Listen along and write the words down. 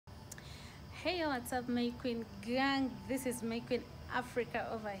Hey, what's up, Mayqueen gang? This is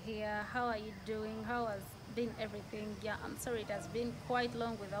Mayqueenafrica over here. How are you doing? How has been everything? Yeah, I'm sorry it has been quite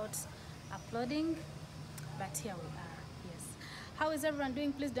long without uploading, but here we are. Yes. How is everyone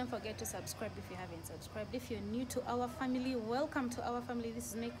doing? Please don't forget to subscribe if you haven't subscribed. If you're new to our family, welcome to our family.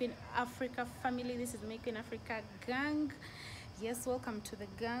 This is Mayqueenafrica family. This is Mayqueenafrica gang. Yes, welcome to the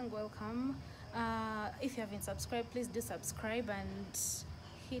gang. Welcome. If you haven't subscribed, please do subscribe and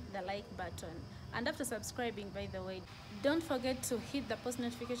hit the like button. And after subscribing, by the way, don't forget to hit the post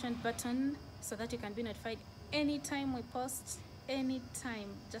notification button so that you can be notified anytime we post.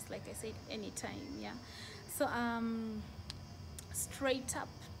 Anytime, just like I said, anytime. Yeah. So straight up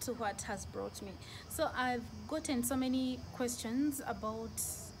to what has brought me. So I've gotten so many questions about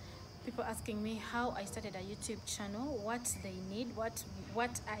people asking me how I started a YouTube channel, what they need, what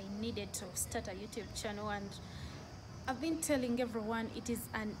I needed to start a YouTube channel. And I've been telling everyone it is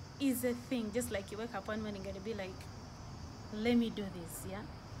an easy thing. Just like you wake up one morning and be like, let me do this. Yeah.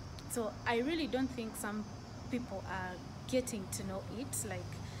 So I really don't think some people are getting to know it.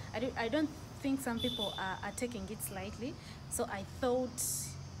 Like I don't think some people are taking it slightly. So I thought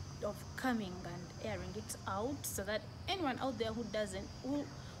of coming and airing it out so that anyone out there who doesn't,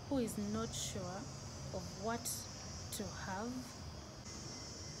 who is not sure of what to have.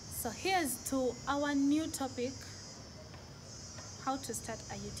 So here's to our new topic: how to start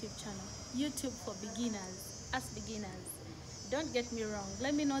a YouTube channel. YouTube for beginners, us beginners. Don't get me wrong,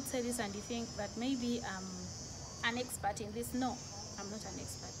 let me not say this and you think that maybe I'm an expert in this. No, I'm not an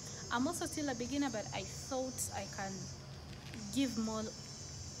expert. I'm also still a beginner, but I thought I can give more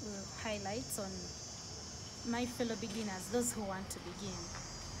highlights on my fellow beginners, those who want to begin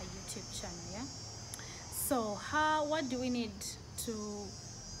a YouTube channel. Yeah. So what do we need to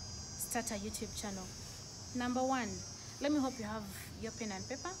start a YouTube channel? Number one, let me hope you have your pen and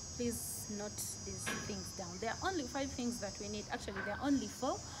paper. Please note these things down. There are only 5 things that we need. Actually, there are only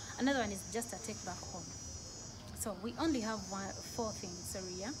 4. Another one is just a take back home. So we only have 4 things.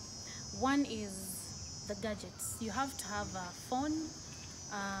 Sorry, yeah. One is the gadgets. You have to have a phone,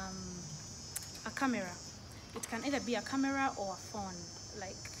 a camera. It can either be a camera or a phone.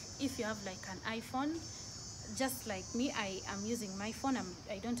 Like if you have like an iPhone, just like me, I am using my phone.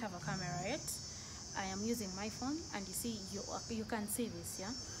 I don't have a camera yet. I am using my phone, and you see, you can see this.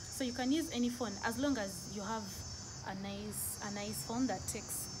 Yeah. So you can use any phone as long as you have a nice phone that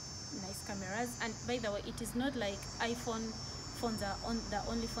takes nice cameras. And by the way, it is not like iPhone phones are the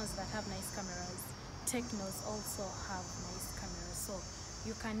only phones that have nice cameras. Technos also have nice cameras. So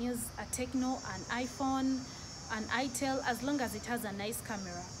you can use a Techno, an iPhone, an itel, as long as it has a nice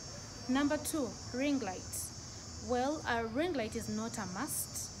camera. Number 2, ring light. Well, a ring light is not a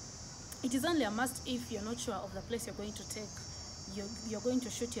must. It is only a must if you're not sure of the place you're going to you're going to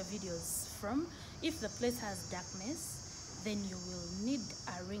shoot your videos from. If the place has darkness, then you will need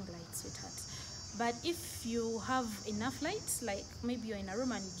a ring light, sweetheart. But if you have enough light, like maybe you're in a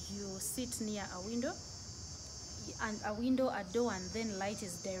room and you sit near a window, a door, and then light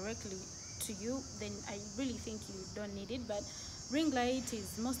is directly to you, then I really think you don't need it. But ring light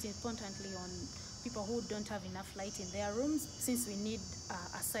is most importantly on people who don't have enough light in their rooms. Since we need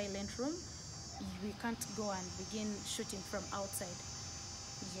a silent room, we can't go and begin shooting from outside.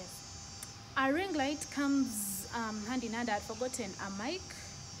 Yes, a ring light comes hand in hand. I'd forgotten a mic.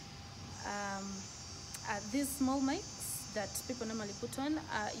 These small mics that people normally put on.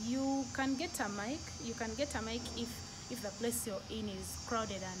 You can get a mic. You can get a mic if the place you're in is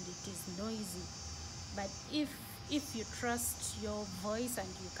crowded and it is noisy. But if you trust your voice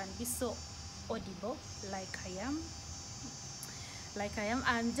and you can be so audible like I am,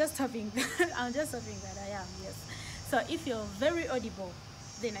 I'm just hoping that I am. Yes. So if you're very audible,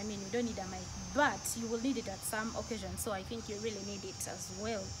 then I mean you don't need a mic, but you will need it at some occasion. So I think you really need it as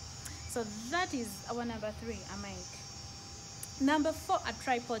well. So that is our number 3, a mic. Number 4, a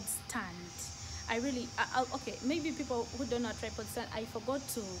tripod stand. Okay, maybe people who don't know a tripod stand, I forgot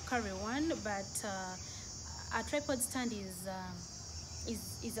to carry one, but a tripod stand is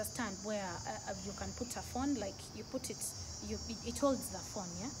a stand where you can put a phone. Like you put it, it holds the phone.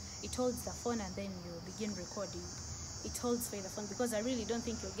 Yeah, it holds the phone, and then you begin recording. It holds for the phone, because I really don't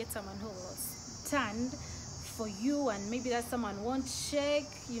think you'll get someone who will stand for you, and maybe that someone won't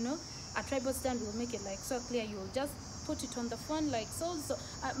shake. You know, a tripod stand will make it like so clear. You will just put it on the phone like so. So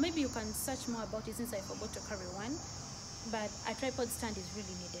maybe you can search more about it, since I forgot to carry one. But a tripod stand is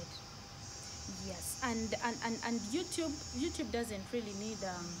really needed. Yes, and YouTube doesn't really need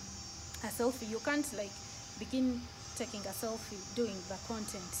a selfie. You can't like begin taking a selfie doing the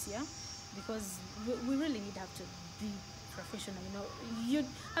content, yeah, because we really have to be professional. You know, you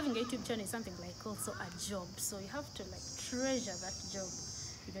having a YouTube channel is something like also a job, so you have to like treasure that job.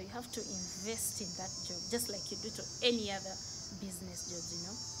 You know, you have to invest in that job just like you do to any other business jobs, you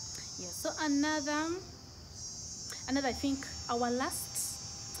know. Yeah, so another I think our last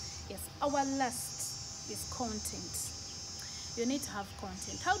is content. You need to have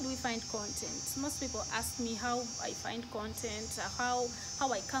content. How do we find content? Most people ask me how I find content, how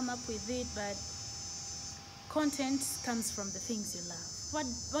I come up with it, but content comes from the things you love.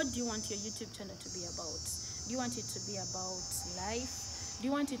 What do you want your YouTube channel to be about? Do you want it to be about life? Do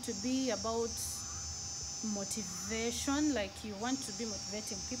you want it to be about motivation, like you want to be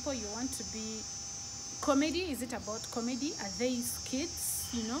motivating people? You want to be comedy? Is it about comedy? Are they skits?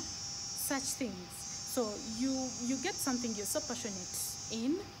 You know, such things. So you get something you're so passionate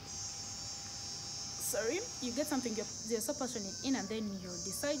in. You get something you're so passionate in, and then you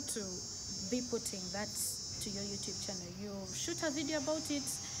decide to be putting that to your YouTube channel. You shoot a video about it,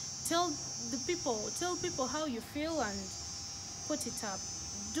 tell people how you feel, and put it up.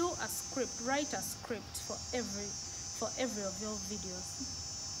 Do a script, write a script for every of your videos.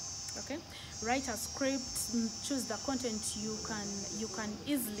 Okay, write a script, choose the content you can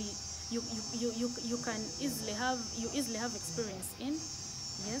easily have experience in.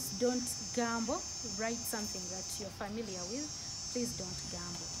 Yes, don't gamble. Write something that you're familiar with. Please don't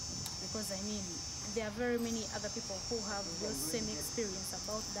gamble, because I mean there are very many other people who have the same experience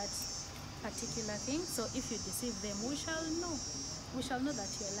about that particular thing. So if you deceive them, we shall know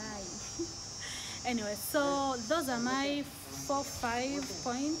that you're lying. Anyway, so those are my 4-5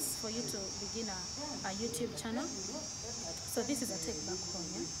 points for you to begin a YouTube channel. So this is a take back home.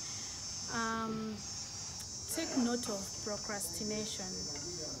 Yeah? Take note of procrastination.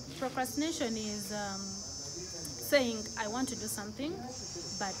 Procrastination is saying I want to do something,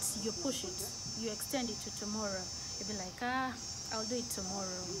 but you push it, you extend it to tomorrow. You'll be like, I'll do it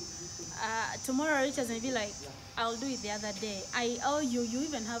tomorrow. Tomorrow reaches and be like, I'll do it the other day. You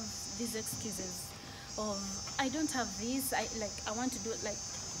even have these excuses of I don't have this. I want to do it. Like,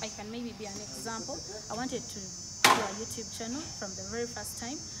 I can maybe be an example. I wanted to do a YouTube channel from the very first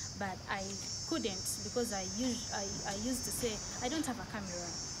time, but I couldn't because I used to say I don't have a camera,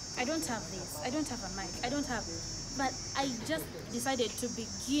 I don't have this, I don't have a mic, I don't have. But I just decided to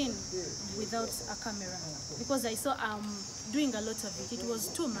begin without a camera because I saw doing a lot of it. It was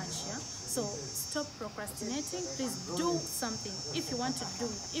too much. Yeah. So stop procrastinating. Please do something. If you want to do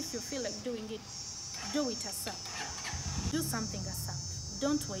it, if you feel like doing it, do it ASAP. Do something ASAP.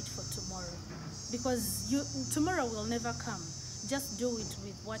 Don't wait for tomorrow, because tomorrow will never come. Just do it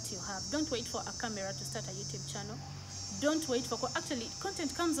with what you have. Don't wait for a camera to start a YouTube channel. Don't wait for actually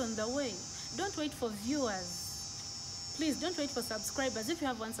content comes on the way. Don't wait for viewers. Please don't wait for subscribers. If you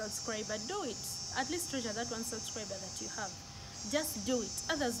have one subscriber, do it. At least treasure that one subscriber that you have. Just do it.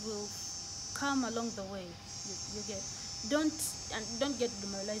 Others will come along the way. You get. Don't get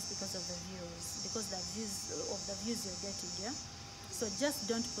demoralized because of the views, because the views you're getting. Yeah. So just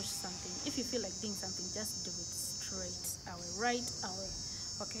don't push something. If you feel like doing something, just do it straight away, right away.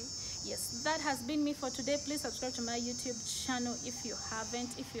 Okay. Yes, that has been me for today. Please subscribe to my YouTube channel if you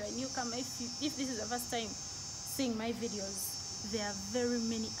haven't. If you're a newcomer, if this is the first time seeing my videos, there are very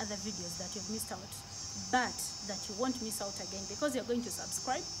many other videos that you've missed out, but that you won't miss out again, because you're going to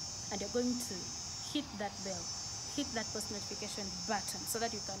subscribe and you're going to hit that bell, hit that post notification button, so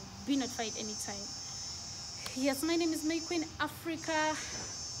that you can be notified anytime. Yes, my name is Mayqueenafrica.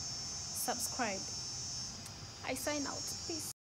 Subscribe. I sign out. Peace.